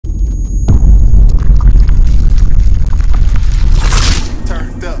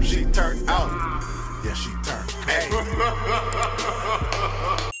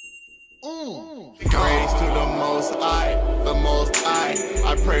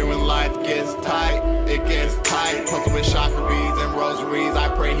pray when life gets tight, it gets tight. Posted with chakra beads and rosaries. I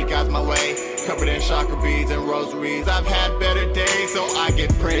pray he guides my way, covered in chakra beads and rosaries. I've had better days, so I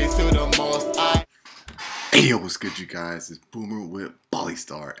give praise to the Most High. Hey yo, what's good you guys? It's Boomer with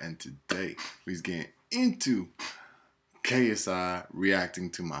Polystar, and today we're getting into KSI reacting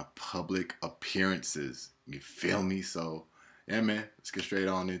to my public appearances. You feel me? So yeah, man, let's get straight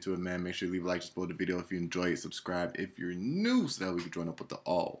on into it, man. Make sure you leave a like, support the video if you enjoy it, subscribe if you're new, so that we can join up with the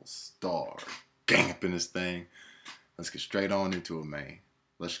all-star gang up in this thing. Let's get straight on into it, man.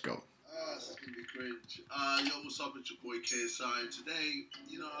 Let's go. This is gonna be cringe. Yo, what's up? It's your boy KSI. And today,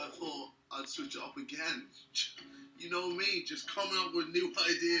 I thought I'd switch it up again. You know me, just coming up with new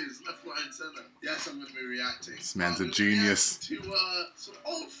ideas, left, right, and center. Yes, I'm gonna be reacting. This man's a genius. To some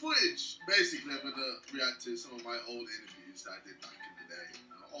old footage. Basically, I'm gonna react to some of my old interviews that I did back in the day.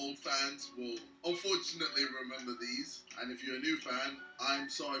 Old fans will unfortunately remember these, and if you're a new fan, I'm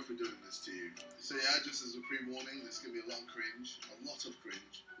sorry for doing this to you. So yeah, just as a pre-warning, there's gonna be a lot of cringe.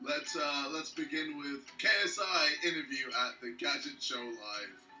 Let's begin with KSI interview at the Gadget Show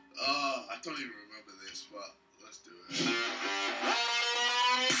Live. I don't even remember this, but let's do it.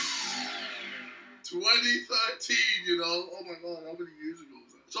 2013, oh my god, how many years ago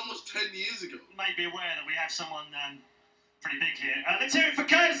was that? It's almost 10 years ago. You may be aware that we have someone pretty big here. Let's hear it for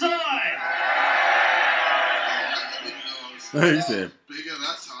KSI! He said bigger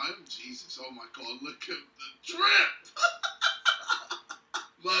that time? Jesus, oh my god, look at the drip!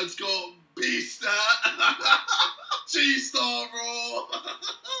 Man's got B-Stat, G-Star Raw.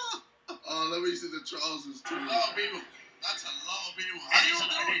 Oh, let me see the trousers too. A lot of people. That's a lot of people. How you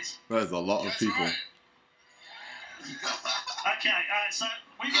doing? that's a lot of people. Right. Okay, so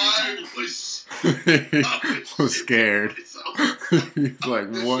we was scared. He's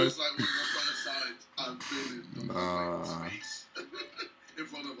like, this what? was like one of the first signs I've been in space in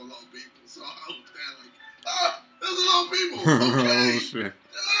front of a lot of people. So I was there like, there's a lot of people. Okay. Oh shit.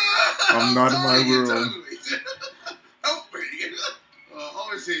 I'm not in my room. Help me.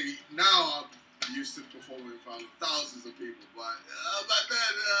 Obviously, now I'm used to performing in front of thousands of people, but back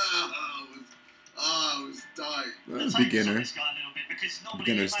then, I was dying. Beginner. This guy a little bit because normally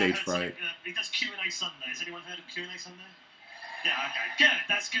Beginner stage fright. He does Q&A Sunday. Has anyone heard of Q&A Sunday? Yeah, okay, good.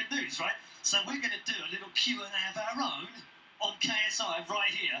 That's good news, right? So we're going to do a little Q&A of our own on KSI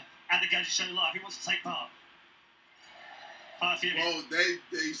right here at the Gadget Show Live. Who wants to take part? Quite a few. Well,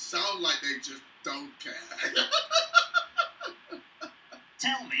 they sound like they just don't care.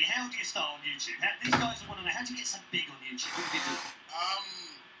 Tell me, how do you start on YouTube? These guys want to know, how do you get so big on YouTube? What did you do?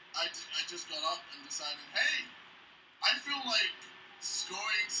 I just got up and decided, hey, I feel like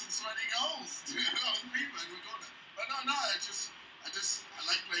scoring some sweaty goals on FIFA and we're going to. But no, I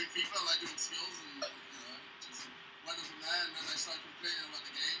like playing FIFA, I like doing skills, and just went from there. And then I started complaining about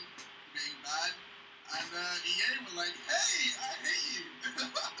the game being bad, and EA were like, hey, I hate you.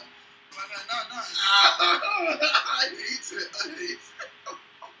 But no, I hate it.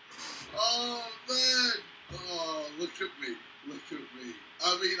 Oh man, look at me.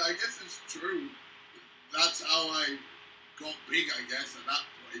 I mean, I guess it's true. That's how I got big, I guess, at that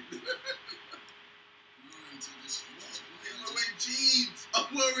point. I'm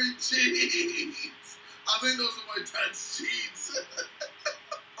wearing jeans. I think those are my dad's jeans.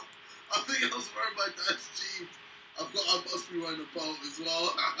 I think I was wearing my dad's jeans. I must be wearing a belt as well.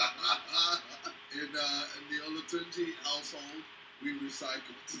 In the Olatunji household, we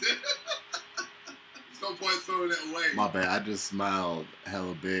recycled. There's no point throwing it away. My bad, I just smiled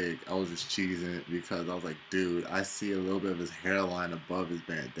hella big. I was just cheesing it because I was like, dude, I see a little bit of his hairline above his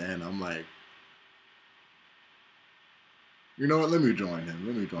bandana. I'm like, you know what, let me join him.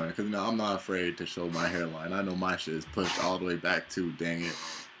 Because I'm not afraid to show my hairline. I know my shit is pushed all the way back too, dang it.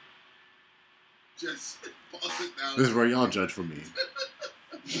 Just pause it down. This is where y'all judge for me.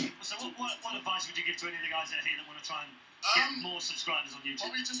 So what advice would you give to any of the guys out here that want to try and get more subscribers on YouTube?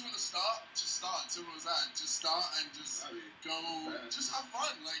 Probably just want to start. Just start. Simple as that. Just start and just go. Just have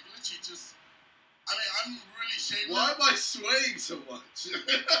fun. Like, literally just... I mean, I'm really shamed. Why am I swaying so much?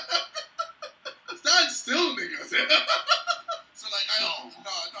 Stand still, niggas. So, like, I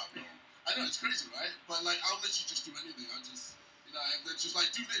know it's crazy, right? But, like, I'll literally just do anything. I'll just, if they're just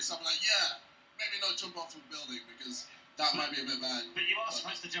like, do this, I'm like, yeah, maybe not jump off a building because that might be a bit bad. But you are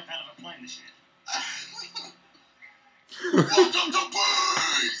supposed to jump out of a plane this year. Welcome to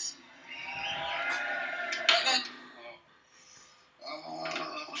Boys!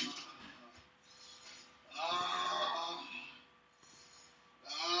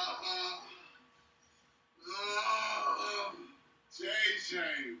 JJ,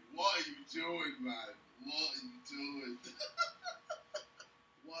 what are you doing, man? What are you doing?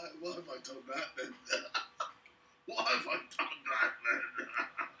 done that then? Why have I done that then?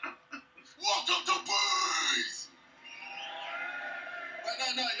 Welcome to Boys! But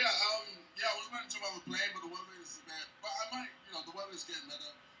no, yeah, I was meant to have a plane, but the weather is bad. But I might, the weather is getting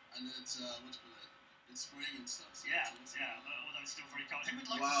better, and it's, what do you call it? It's spring and stuff. So although it's still very cold. Who would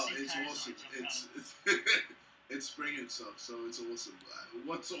like wow, to see it's KSI awesome. jump out? It's spring and stuff, so it's awesome.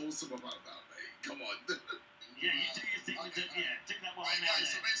 What's awesome about that, mate? Come on. Yeah, you do your thing with it. Yeah, do that while I'm guys, out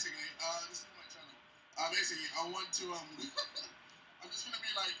so there. basically, this is my channel. Basically, I want to, I'm just gonna be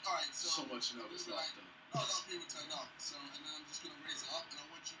like, alright, so much nervous laughter. Not a lot of people turn up, so, and then I'm just gonna raise it up, and I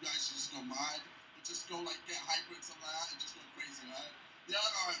want you guys to just go mad, and just go, like, get hyper and stuff like that, and just go crazy, right? Yeah,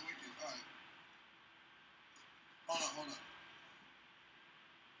 alright, wicked, alright. Hold on.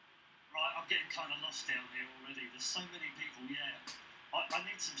 Right, I'm getting kind of lost down here already. There's so many people, yeah. I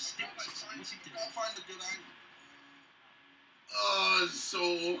need some sticks or something. What's he doing? I'll find a good angle. Oh, it's so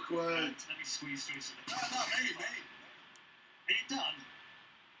awkward. Let me squeeze through some. No, mate. Are you done?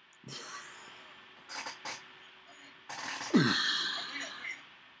 Okay.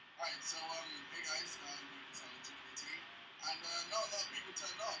 Alright, so, hey guys, it's LGBT, and not a lot of people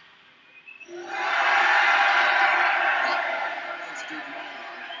turned up. That's good, wow.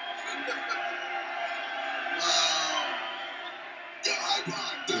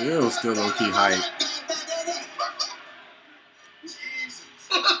 It was still low-key hype. Jesus.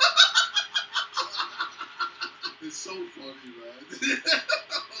 It's so funny, man. I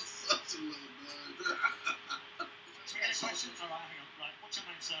was such a little nerd. Any questions? All right, hang on. Right, what's your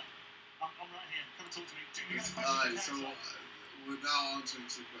name, sir? I'm right here. Come and talk to me. Do you have a Alright, question? so we're now answering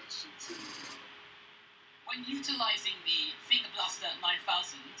some questions. When utilising the Finger Blaster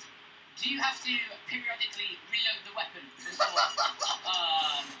 9000, do you have to periodically reload the weapon before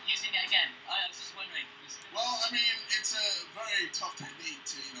using it again? I was just wondering. Well, I mean, it's a very tough technique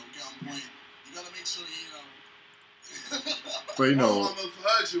to, get on point. You gotta make sure But I'm a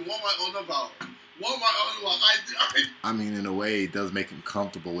virgin. What am I on about? I mean, in a way, it does make him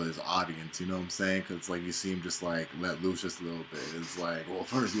comfortable with his audience. You know what I'm saying? Because like you see him just like let loose just a little bit. It's like, well,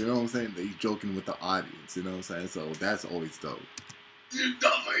 first, you know what I'm saying? That he's joking with the audience. You know what I'm saying? So that's always dope. You're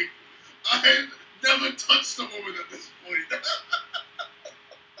nothing. I never touched a woman at this point.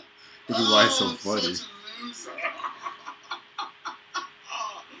 Which is why it's so funny. Such a loser.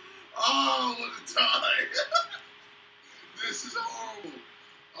 Oh, what a time. This is horrible.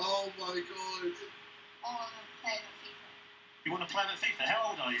 Oh my god. I want to play that FIFA. You want to play with FIFA?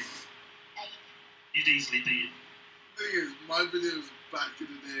 How old are you? 8. You'd easily beat it. Thing is, my videos back in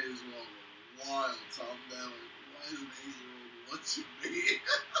the day as well were wild. So I'm there like, why is an 8-year-old watching me?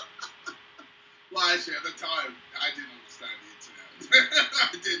 Well, actually, at the time, I didn't understand the internet.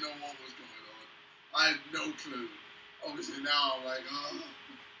 I didn't know what was going on. I had no clue. Obviously, now I'm like, oh,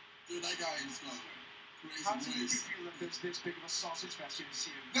 dude, that guy is gone. How do you feel that there's this big of a sausage fest in the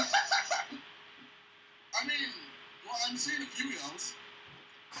series? I mean, well, I'm seeing a few girls.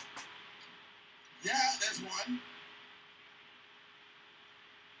 Yeah, there's one.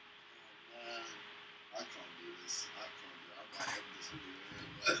 Oh, man. I can't do this. I'm not having this video.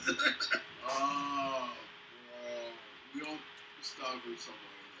 Oh, bro. We all start with somewhere.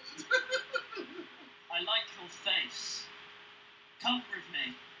 I like your face. Come with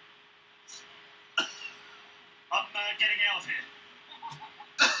me. I'm getting out of here.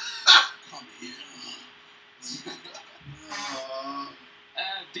 Come here.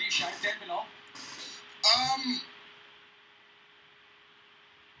 Do you shout them below? I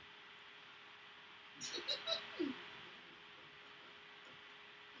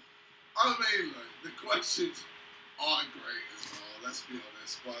mean, like, the questions are great as well, let's be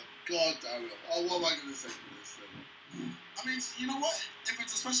honest, but god damn it. Oh, what am I going to say for this thing? I mean, you know what? If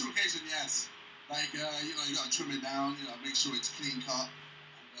it's a special occasion, yes. Like, you got to trim it down, make sure it's clean cut.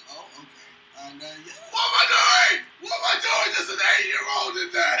 And, oh, okay. And, yeah. What am I doing? What am I doing? There's an 8-year-old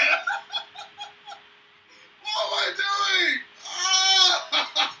in there. What am I doing?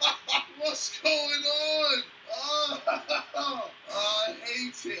 Ah, what's going on? I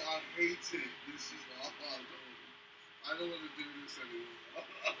hate it. This is not fun. I don't want to do this anymore.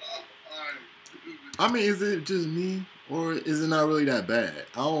 I mean, is it just me, or is it not really that bad?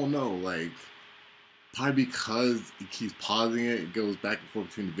 I don't know. Like, probably because he keeps pausing it, it goes back and forth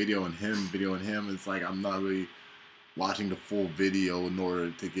between the video and him. It's like I'm not really watching the full video in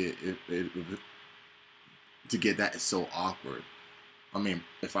order to get that. It's so awkward. I mean,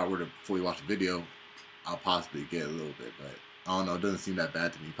 if I were to fully watch the video, I'll possibly get a little bit, but I don't know. It doesn't seem that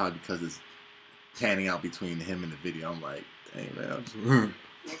bad to me. Probably because it's panning out between him and the video. I'm like, dang, man.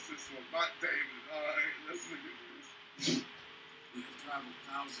 What's this one? Matt Damon. Alright, let's look at this. We have traveled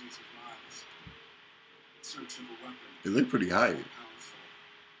thousands of miles in search of a weapon He looked pretty hype. more powerful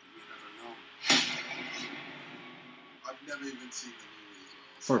than we've ever known. I've never even seen the movie as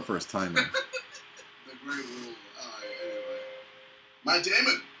well. For a first timer. The Great Wall. Anyway. Matt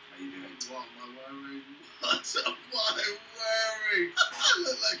Damon. How you doing? What am I wearing? What am I wearing? I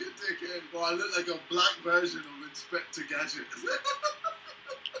look like a dickhead. Well, I look like a black version of Inspector Gadget.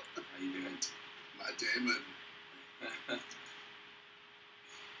 How you doing? Matt Damon.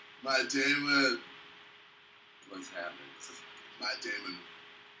 Matt Damon. What's happening? Matt Damon.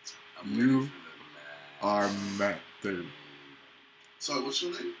 I'm You waiting for the man. Are Matt Damon. Sorry, what's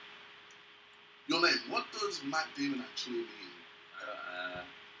your name? Your name. What does Matt Damon actually mean?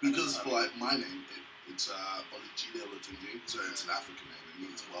 Because for like my name, it's Olijide Olatunji, so it's an African name. It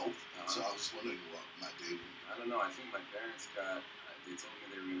means wealth. So I was just wondering what Matt Damon. I don't know. I think my parents got. They told me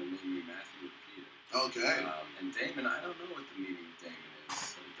they were going to name me Matthew or Peter. Okay. And Damon, I don't know what the meaning of Damon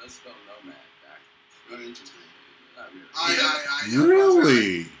is, but it does spell nomad backwards. Very interesting. Not really.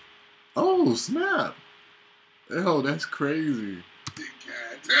 Really? Oh, snap. Oh, that's crazy.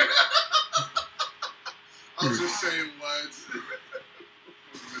 Dickhead. I was just saying words.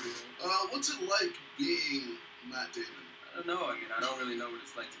 What's it like being Matt Damon? I don't know. I mean, I don't really know what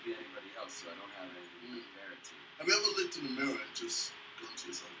it's like to be anybody else, so I don't have anything to compare it to. Have you ever looked in the mirror and just gone to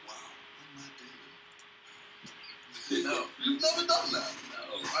yourself, wow, I'm Matt Damon? No. You've never done that?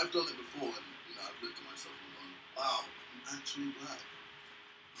 No. I've done it before, and I've looked at myself and gone, wow, I'm actually black.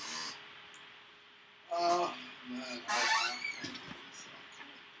 Oh, man.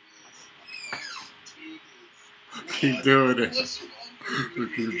 I can't do this. Keep doing it. What's wrong with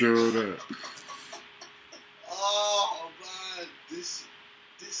me? Keep doing it. Oh, man. This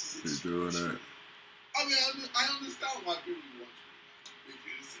is Keep doing extreme. it. I mean, I understand why people watch me,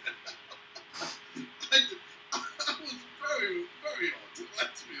 because I was very, very odd,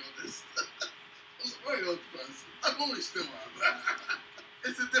 let's be honest. I was a very odd person. I always still am.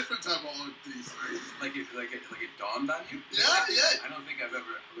 It's a different type of odd these days. Like it dawned on you? Yeah. I don't think I've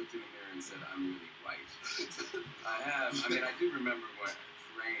ever looked in the mirror and said, I'm really white. I have. I mean, I do remember when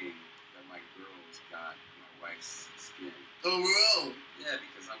praying that my girls got my wife's skin. Oh, well. Yeah,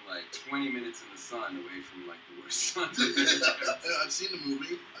 because I'm like 20 minutes in the sun away from like the worst sun. I've seen the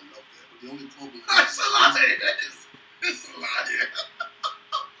movie. I loved it. But the only problem is... That's a lie! It's a lie.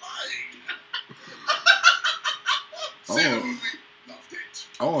 Lying. Oh. Seen the movie. Loved it.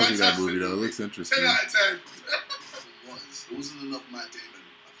 I want to see that Fantastic movie, though. It looks interesting. 10 out of 10. There wasn't enough Matt Damon.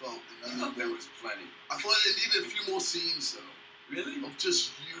 I felt I thought there was plenty. I thought it needed a few more scenes, though. Really? Of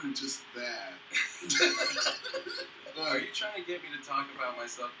just you, just there. Are you trying to get me to talk about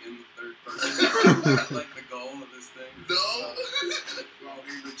myself in the third person? Is that like the goal of this thing? No. Wow,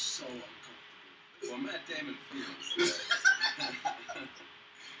 he looks so uncomfortable. Well, Matt Damon feels that.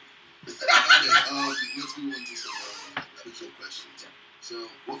 Okay, let's move on to some official questions. So,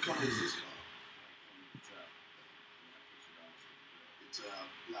 what color is this car? It's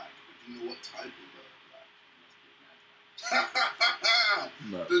black. Do you know what type of black?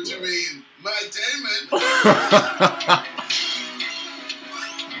 Not Did you black. mean Matt Damon?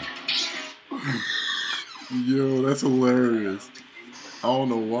 Yo, that's hilarious. I don't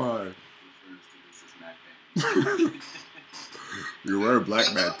know why. You're wearing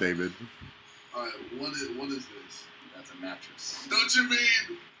black Matt Damon. Alright, what is this? That's a mattress. Don't you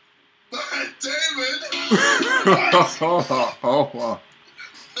mean Matt Damon? Oh,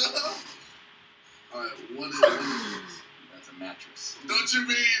 Alright, what is this? That's a mattress. Don't you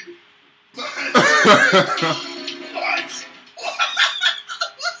mean Matt Damon? What?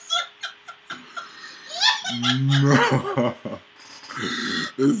 no.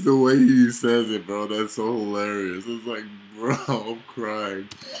 It's the way he says it, bro. That's so hilarious. It's like, bro, I'm crying.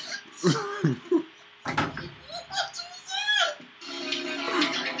 What was that?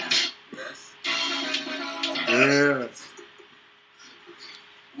 Yes. Yeah.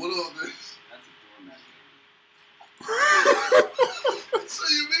 What about this? That's a doormat. So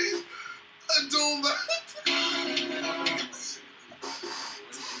you mean a doormat?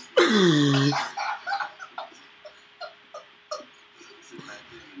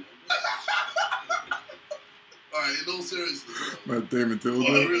 Alright, in all seriousness, though, Matt Damon what I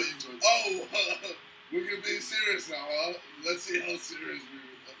Tilda. really enjoyed. Oh, we're gonna be serious now, huh? Let's see how serious we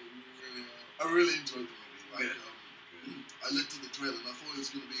really are. I really enjoyed the movie. Like, I looked at the trailer and I thought it was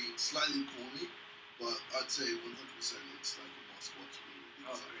gonna be slightly corny, but I'd say 100% it's like a must-watch movie.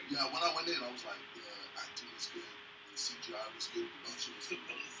 Because, yeah, when I went in, I was like, the acting was good, the CGI was good, the production was good.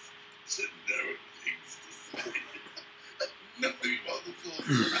 Generic things to say. Nothing about the plot.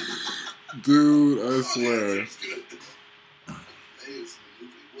 Dude, I Oh, the swear. acting's good. layers in the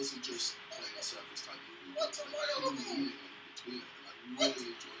movie. It wasn't just playing a surface type movie. What's the meaning in between it? And I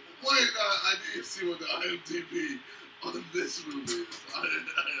really enjoyed it. Wait, I need to see what the IMDb on this movie is.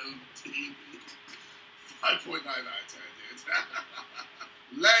 IMDb 5.99 out of 10, dude.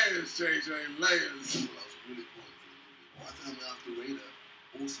 Layers, JJ, layers. Well, that was really important for the movie. I think I'm gonna have to rate it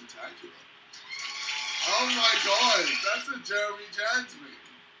Awesome-tacular. Oh my god, that's a Jeremy Jans meme.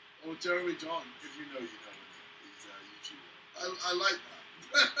 Or Jeremy John, if you know, you know him. He's a YouTuber. I like that.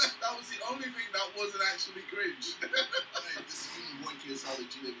 That was the only thing that wasn't actually cringe. Hey, this is the one KSI the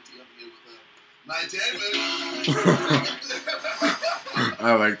GWT up here with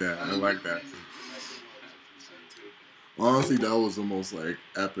I like that. I like that. Honestly, that was the most like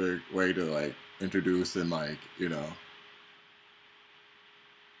epic way to like introduce and like, you know,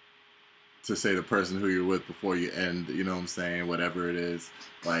 to say the person who you're with before you end, you know what I'm saying, whatever it is.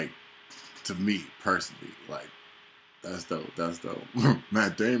 Like, to me personally, like, that's dope. That's dope.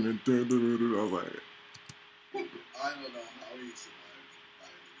 Matt Damon, I was like, I don't know how he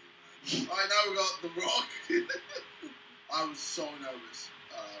survived. Alright, now we got The Rock. I was so nervous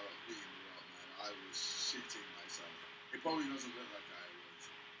being The Rock, man. I was shitting myself. It probably doesn't look like I was,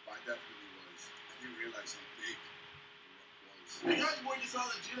 but I definitely was. I didn't realize how big The Rock was. Hey guys, boy, it's all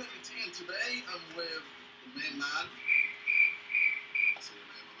the GWT, and today I'm with the main man. Say your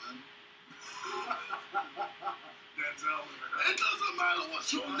name, my man. Denzel. It doesn't matter what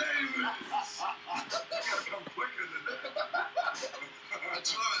your name is. You gotta come quicker than that. I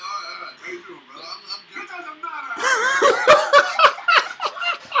try. Alright. How you doing, brother? I'm good. It doesn't matter.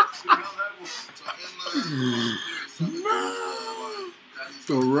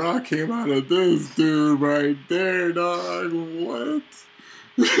 The Rock came out of this dude right there, dog. What?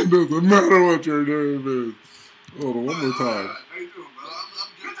 It doesn't matter what your name is. Hold on, one more time. How you doing, brother?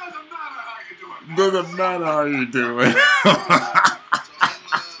 I'm good. It doesn't matter how you doing. Doesn't matter how you doing.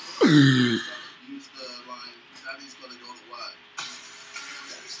 Use the line, Daddy's gotta go to work.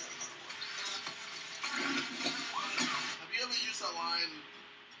 Daddy's gotta go to work. Have you ever used that line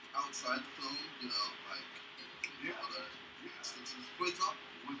outside the film? You know, like, other instances? For example,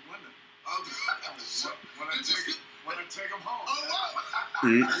 with women. When I take them home. Oh,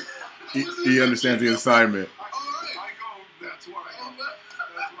 wow. He understands the assignment. All right. I go, that's where I go.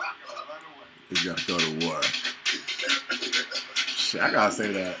 That's where I go, right away. He's gotta go to work. Shit, I gotta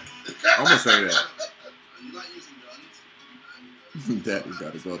say that. I'm gonna say that. You like using guns? Daddy's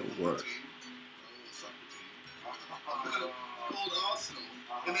gotta go to work. Called Arsenal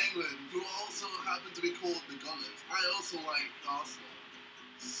in England, who also happen to be called the Gunners. I also like Arsenal.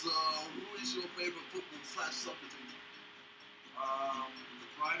 So, who is your favorite football/soccer team? The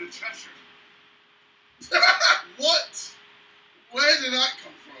Pride of Cheshire. What? Where did that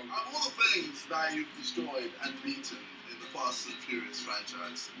come from? Of all the things that you've destroyed and beaten in the Fast and Furious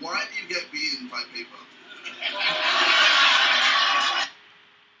franchise, why do you get beaten by paper?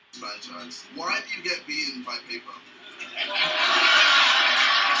 Franchise. Why do you get beaten by paper?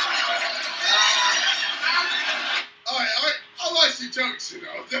 Alright, I'm actually jokes, you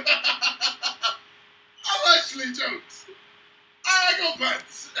know. I'm actually jokes. I got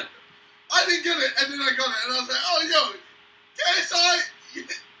pants. I didn't get it, and then I got it, and I was like, oh, yo, KSI,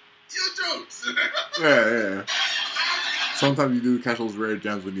 you're jokes. Yeah. Sometimes you do catch those rare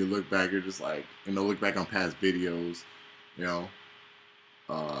gems when you look back. You're just like, you know, look back on past videos, you know.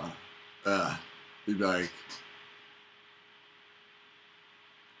 You'd be like,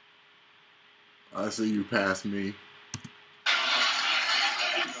 I see you past me.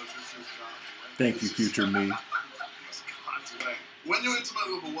 Thank you, future me. When you're intimate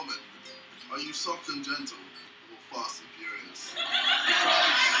with a woman, are you soft and gentle or fast and furious?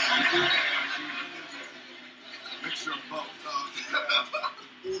 Mixture of both.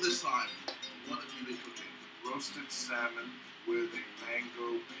 All this time, what have you been cooking? Roasted salmon with a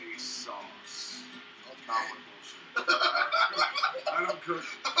mango paste sauce. Okay. I don't cook.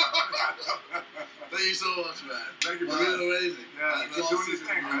 Thank you so much, man. Thank you, You're man. really amazing. Yeah, keep doing this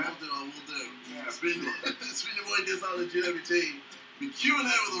thing, man. I will do. Yeah, It's been your boy KSI the GWT. Been Q&A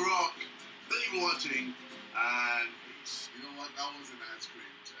with The Rock. Thank you for watching. And peace. You know what? That wasn't as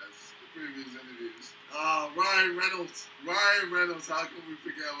cringe as the previous interviews. Ryan Reynolds. How can we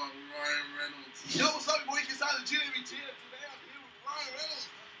forget about Ryan Reynolds? Yo, what's up, boy? KSI the GWT. Today I'm here with Ryan Reynolds.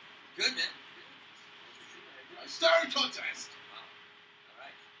 Good, man. Starring contest. Wow. All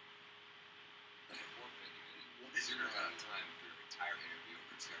right. You're going to run out of time for your entire interview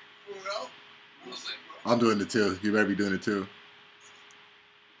over here. Well, I'm doing it too. You better be doing it too.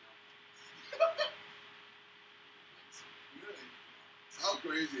 really? How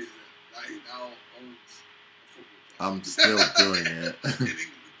crazy is it that he now owns a football club? I'm still doing it.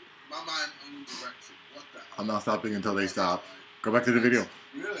 kidding? My man only directs it. What the hell? I'm not stopping until they stop. Go back to the video.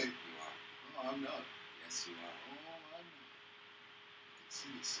 Really? You are. Oh, I'm not. Yes, you are. Oh, I'm not. I can see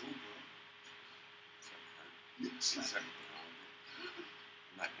the soul, bro. Sorry. It's like, Sorry.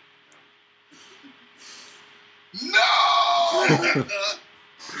 I'm not no!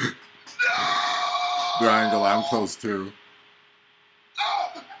 No! Triangle, I'm close too.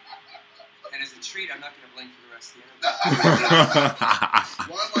 And as a treat, I'm not going to blink for the rest of the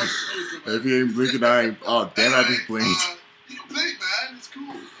Why am I so dramatic? If you ain't blinking, I ain't. Oh, damn, I just blinked. You can blink, man. It's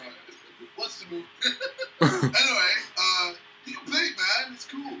cool. What's the movie? Anyway, you can blink, man. It's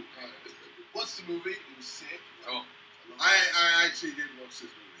cool. What's the movie? It was sick. Oh. I actually did watch this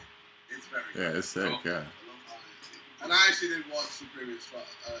movie. It's very good. Yeah, it's sick, Oh. yeah. And I actually did watch the previous.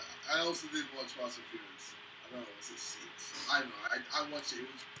 I also did watch Fast and Furious. I don't know, was it 6? I don't know. I watched it. It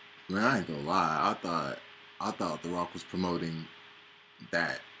was. Man, I ain't gonna lie. I thought The Rock was promoting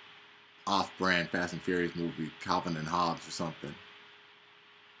that off-brand Fast and Furious movie, Calvin and Hobbes or something.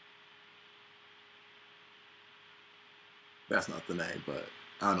 That's not the name, but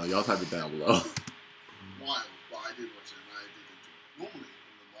I don't know. Y'all type it down below. Wild, but I did watch it and I did enjoy it. Normally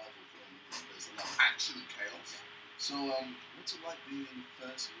in the Marvel film, there's a lot of action and chaos. So, what's it like being in the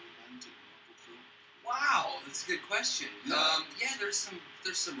first romantic Marvel film? Wow, that's a good question. Yeah. Yeah, there's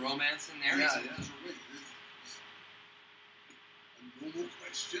some romance in there. Yeah, Isn't yeah. there? Wait, a normal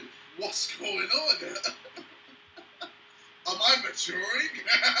question? What's going on? Am I maturing?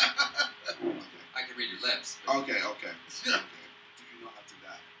 I can read your lips. But Okay. Do you know how to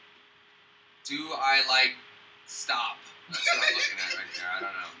dab? do I like stop? That's what I'm looking at right there. I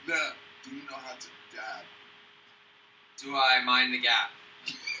don't know. No. Do you know how to dab? Do I mind the gap?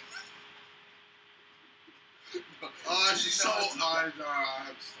 She's so. I have to stop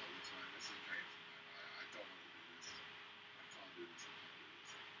this, man. This is painful, man. I don't want to do this. I can't do this.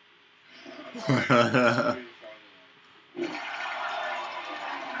 Alright,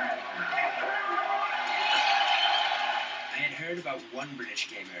 I had heard about one British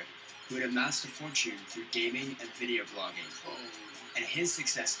gamer who had amassed a fortune through gaming and video blogging, and his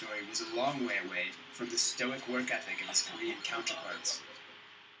success story was a long way away from the stoic work ethic of his Korean counterparts.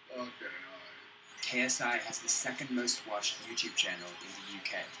 Okay, alright. KSI has the second most watched YouTube channel in the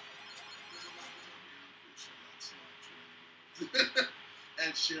UK.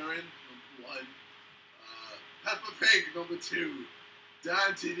 Ed Sheeran, number 1. Peppa Pig, number 2.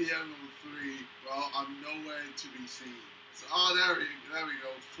 Dan TDM, number 3. Well, I'm nowhere to be seen. So, there we go.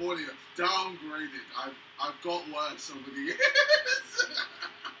 40. Downgraded. I've got worse over the years.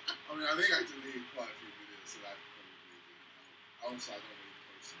 I mean, I think I deleted quite a few videos, so that probably didn't help. Also, I don't really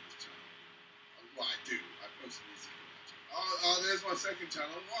post on this channel anymore. Well, I do. I post music on that channel. There's my second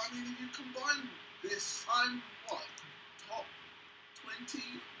channel. Well, I mean, if you combine this, I'm what? Top 20,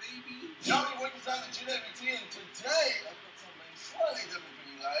 maybe? Johnny, what is on the Genetic routine? Today, I've got something slightly different for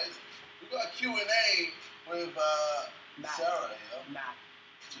you guys. We got a Q&A with Matt. Sarah here. Matt.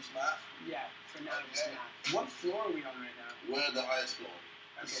 Just Matt. Yeah, for now, just Okay. Matt. What floor are we on right now? We're at the highest floor.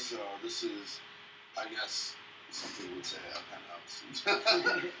 Okay. So this is, I guess, some people would say a penthouse.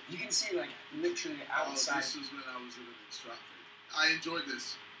 You can see, like, literally outside. This was when I was living in Stratford. I enjoyed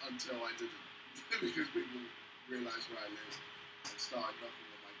this until I didn't. Because people realized where I live and started knocking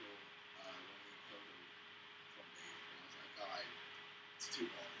on my door wanting a photo from me. And I was like, alright, it's too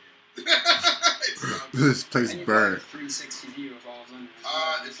hot here. It's not good. This place And you've got a burned. 360 view of all of London. as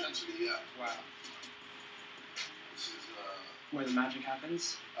well. Essentially, yeah. Wow. This is, Where the magic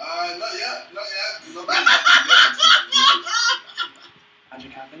happens. not yet. Not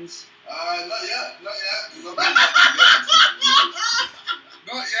Magic happens.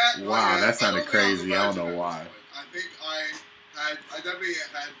 Not yet. Wow, that sounded I don't think crazy. I don't know magic why. at this point. I think I definitely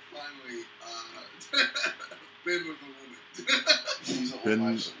had finally been with a woman. Been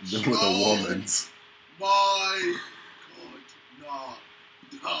with a woman's. My God,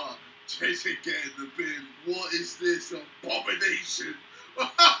 nah. Jason getting the bin. What is this abomination?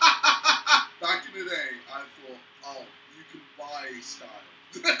 Back in the day, I thought, oh, you can buy style.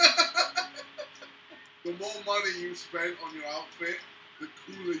 The more money you spend on your outfit, the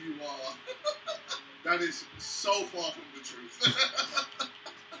cooler you are. That is so far from the truth.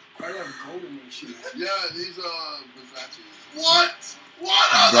 I have golden shoes. Yeah, these are Versace. What?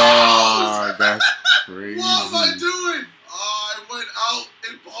 What are Dog, those? that's crazy. What am I doing? I went out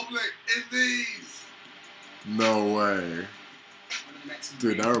in public in these. No way. What are the next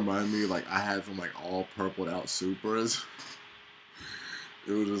Dude, that reminded me, like, I had some, like, all purpled out Supras.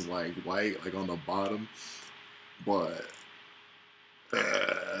 It was just, like, white, like, on the bottom. But,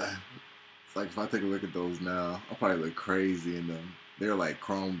 it's like, if I take a look at those now, I'll probably look crazy in them. They're like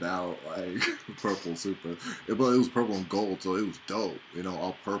chromed out, like purple super. But it was purple and gold, so it was dope. You know,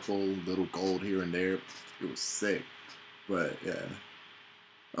 all purple, little gold here and there. It was sick. But yeah,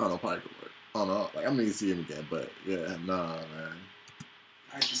 I don't know, probably could work. I don't know. Like, I'm gonna see him again, but yeah, nah, man.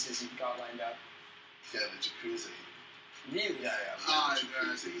 Purchases you've got lined up. Yeah, the jacuzzi. Really? Yeah.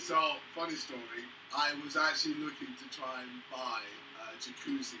 So, funny story. I was actually looking to try and buy a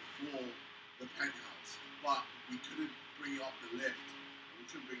jacuzzi for the penthouse, but we couldn't bring it up the lift. We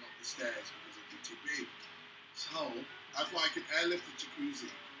couldn't bring it up the stairs because it'd be too big. So, I thought I could airlift the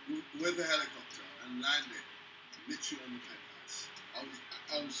jacuzzi with a helicopter and land it literally on the penthouse.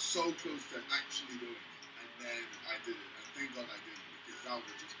 I was so close to actually doing it, and then I did it. And thank God I didn't, because that would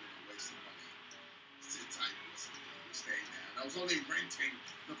have just been a waste of money since I wasn't staying there. And I was only renting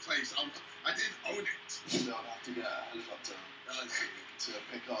the place. I didn't own it. So I'd have to get a helicopter to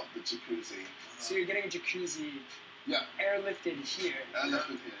pick up the jacuzzi. So you're getting a jacuzzi airlifted here.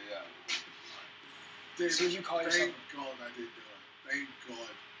 Airlifted here, yeah. Dude, So you call yourself? Thank God I didn't do it. Thank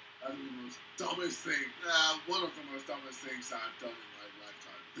God. That was the most dumbest thing. One of the most dumbest things that I've done in my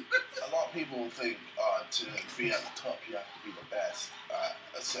lifetime. A lot of people think to be at the top, you have to be the best at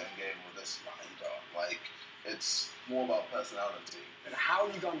a certain game or this. You don't. Like, it's more about personality. And how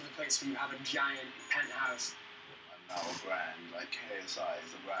have you gotten to the place where you have a giant penthouse? I'm now a brand. Like, KSI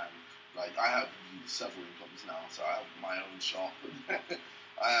is a brand. Like, I have several incomes now, so I have my own shop.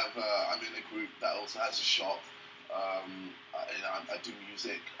 I'm in a group that also has a shop. I do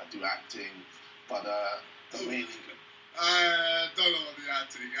music, I do acting, but the main income. I don't know the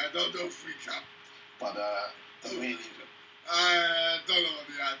acting. I don't know freak out. But the main income. I don't know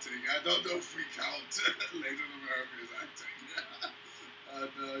the acting. I don't know freak out. Later in America is acting.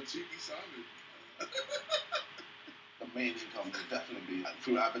 And Cheeky Simon. The main income would definitely be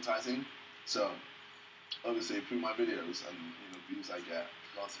through advertising. So obviously through my videos and views I get.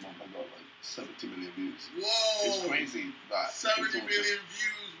 Last month I got like 70 million views. Whoa! It's crazy that 70 million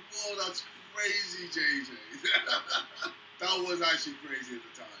views. Whoa, that's crazy, JJ. That was actually crazy at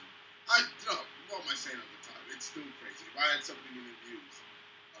the time. What am I saying at the time? It's still crazy. If I had 70 million views,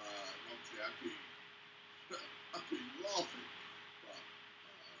 monthly, I'd be laughing. But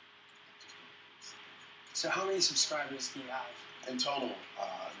I just don't. So how many subscribers do you have? In total,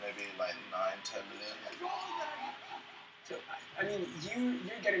 maybe like 9-10 million. So, I mean,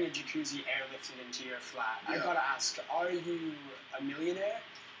 you're getting a jacuzzi airlifted into your flat. Yeah. I gotta ask, are you a millionaire?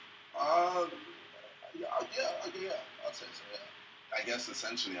 Yeah, I'd say so, yeah. I guess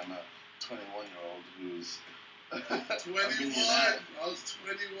essentially I'm a 21-year-old who's 21? I was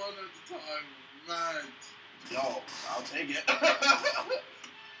 21 at the time. Man. Yo, I'll take it.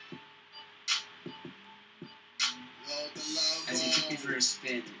 As he took me for a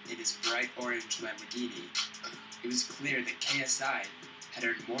spin in his bright orange Lamborghini, it was clear that KSI had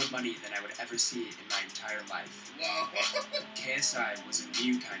earned more money than I would ever see in my entire life. Wow. KSI was a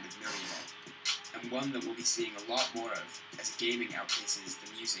new kind of millionaire, and one that we'll be seeing a lot more of as gaming outpaces the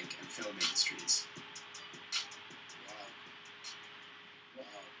music and film industries. Wow.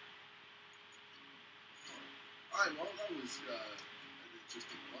 Alright, well, that was an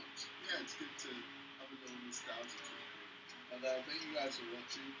interesting watch. Yeah, it's good to have a little nostalgia trip. And thank you guys for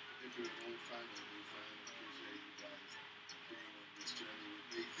watching. If you're an old fan or a new fan, I appreciate you guys being on this journey with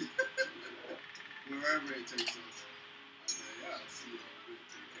me. Wherever it takes us. And yeah, I'll see you all.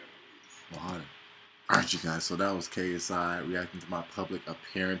 Take care. Peace. 100. Alright, you guys, so that was KSI reacting to my public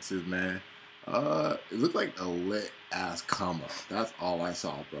appearances, man. It looked like a lit ass come up. That's all I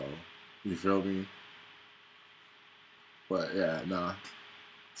saw, bro. You feel me? But yeah, nah.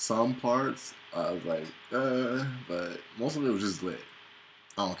 Some parts I was like, but most of it was just lit.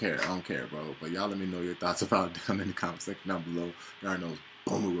 I don't care, bro. But y'all let me know your thoughts about it down in the comment section down below. Y'all know it's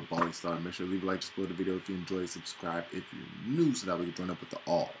Boomer with Baldy Star. Make sure to leave a like, just below the video if you enjoyed, subscribe if you're new so that we can join up with the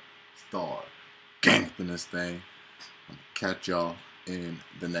all-star gang up in this thing. I'm gonna catch y'all in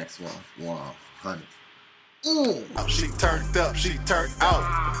the next one. 100. She turned up, she turned out.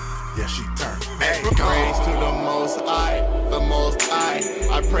 Yeah, she turned. Hey, go. Praise to the Most High, the Most High.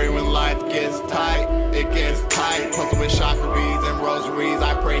 I pray when life gets tight, it gets tight. Posted with chakra beads and rosaries.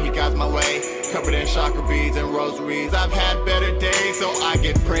 I pray He guides my way. Covered in chakra beads and rosaries. I've had better days, so I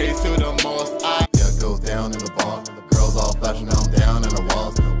give praise to the Most High. Yeah, it goes down in the bar. Girls all fashion, now I'm down in the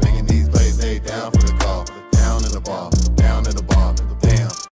walls.